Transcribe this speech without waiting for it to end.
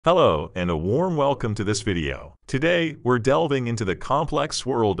Hello, and a warm welcome to this video. Today, we're delving into the complex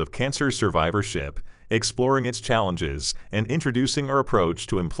world of cancer survivorship, exploring its challenges, and introducing our approach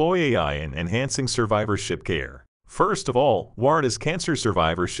to employ AI in enhancing survivorship care. First of all, what is cancer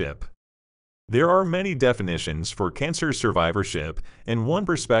survivorship? There are many definitions for cancer survivorship, and one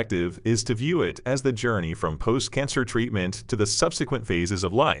perspective is to view it as the journey from post-cancer treatment to the subsequent phases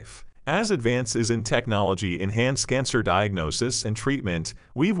of life. As advances in technology enhance cancer diagnosis and treatment,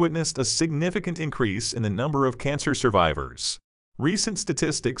 we've witnessed a significant increase in the number of cancer survivors. Recent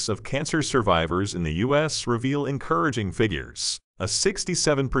statistics of cancer survivors in the U.S. reveal encouraging figures: a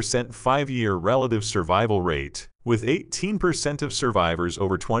 67% 5-year relative survival rate, with 18% of survivors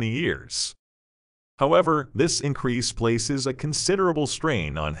over 20 years. However, this increase places a considerable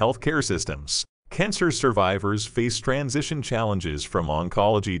strain on healthcare systems. Cancer survivors face transition challenges from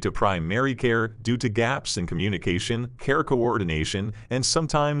oncology to primary care due to gaps in communication, care coordination, and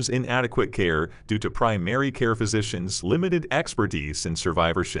sometimes inadequate care due to primary care physicians' limited expertise in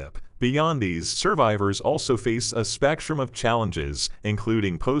survivorship. Beyond these, survivors also face a spectrum of challenges,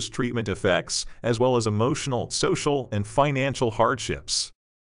 including post-treatment effects, as well as emotional, social, and financial hardships.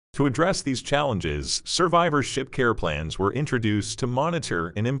 To address these challenges, survivorship care plans were introduced to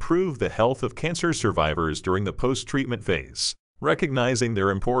monitor and improve the health of cancer survivors during the post-treatment phase. Recognizing their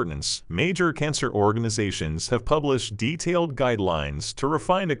importance, major cancer organizations have published detailed guidelines to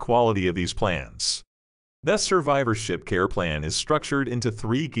refine the quality of these plans. The survivorship care plan is structured into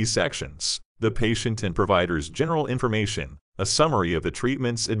 3 key sections: the patient and provider's general information, a summary of the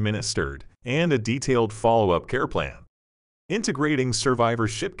treatments administered, and a detailed follow-up care plan. Integrating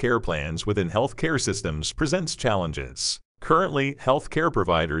survivorship care plans within healthcare systems presents challenges. Currently, healthcare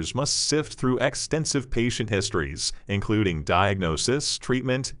providers must sift through extensive patient histories, including diagnosis,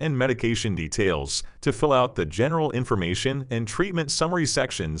 treatment, and medication details, to fill out the general information and treatment summary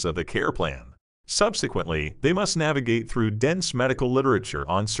sections of the care plan. Subsequently, they must navigate through dense medical literature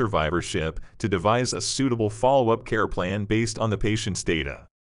on survivorship to devise a suitable follow-up care plan based on the patient's data.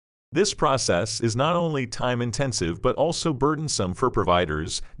 This process is not only time-intensive but also burdensome for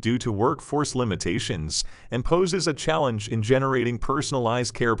providers due to workforce limitations and poses a challenge in generating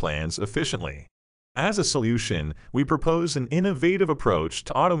personalized care plans efficiently. As a solution, we propose an innovative approach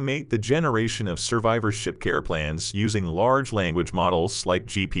to automate the generation of survivorship care plans using large language models like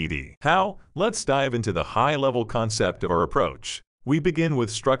GPT. How? Let's dive into the high-level concept of our approach. We begin with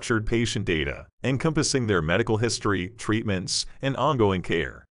structured patient data, encompassing their medical history, treatments, and ongoing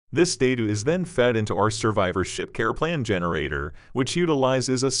care. This data is then fed into our survivorship care plan generator, which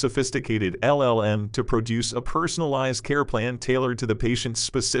utilizes a sophisticated LLM to produce a personalized care plan tailored to the patient's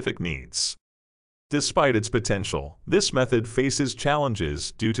specific needs. Despite its potential, this method faces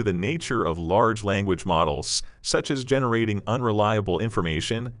challenges due to the nature of large language models, such as generating unreliable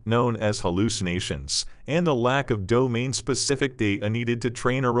information, known as hallucinations, and the lack of domain-specific data needed to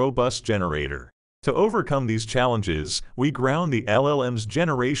train a robust generator. To overcome these challenges, we ground the LLM's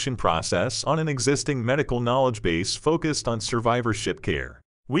generation process on an existing medical knowledge base focused on survivorship care.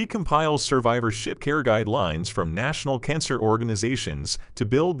 We compile survivorship care guidelines from national cancer organizations to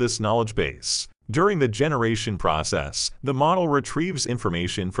build this knowledge base. During the generation process, the model retrieves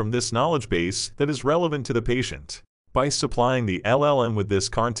information from this knowledge base that is relevant to the patient. By supplying the LLM with this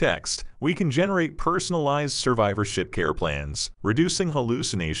context, we can generate personalized survivorship care plans, reducing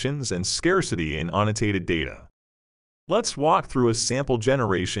hallucinations and scarcity in annotated data. Let's walk through a sample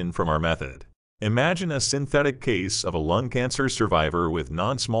generation from our method. Imagine a synthetic case of a lung cancer survivor with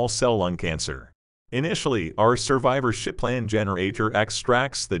non-small cell lung cancer. Initially, our survivorship plan generator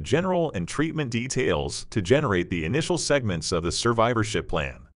extracts the general and treatment details to generate the initial segments of the survivorship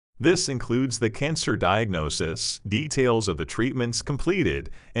plan. This includes the cancer diagnosis, details of the treatments completed,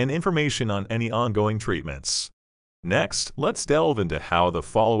 and information on any ongoing treatments. Next, let's delve into how the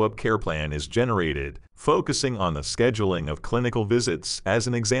follow-up care plan is generated, focusing on the scheduling of clinical visits as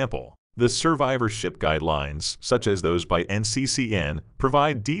an example. The survivorship guidelines, such as those by NCCN,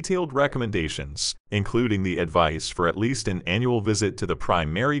 provide detailed recommendations, including the advice for at least an annual visit to the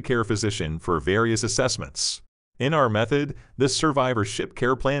primary care physician for various assessments. In our method, the survivorship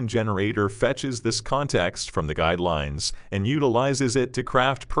care plan generator fetches this context from the guidelines and utilizes it to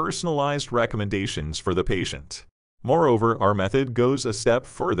craft personalized recommendations for the patient. Moreover, our method goes a step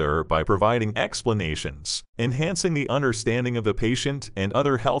further by providing explanations, enhancing the understanding of the patient and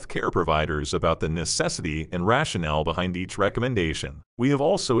other healthcare providers about the necessity and rationale behind each recommendation. We have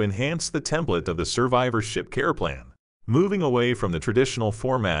also enhanced the template of the survivorship care plan. Moving away from the traditional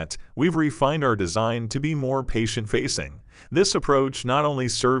format, we've refined our design to be more patient-facing. This approach not only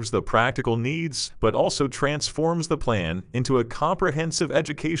serves the practical needs, but also transforms the plan into a comprehensive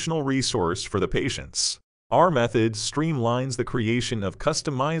educational resource for the patients. Our method streamlines the creation of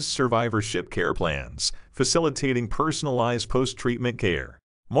customized survivorship care plans, facilitating personalized post-treatment care.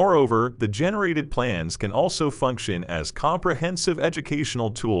 Moreover, the generated plans can also function as comprehensive educational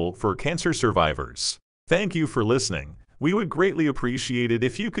tool for cancer survivors. Thank you for listening. We would greatly appreciate it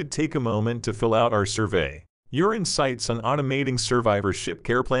if you could take a moment to fill out our survey. Your insights on automating survivorship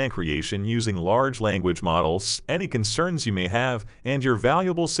care plan creation using large language models, any concerns you may have, and your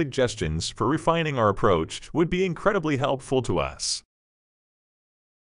valuable suggestions for refining our approach would be incredibly helpful to us.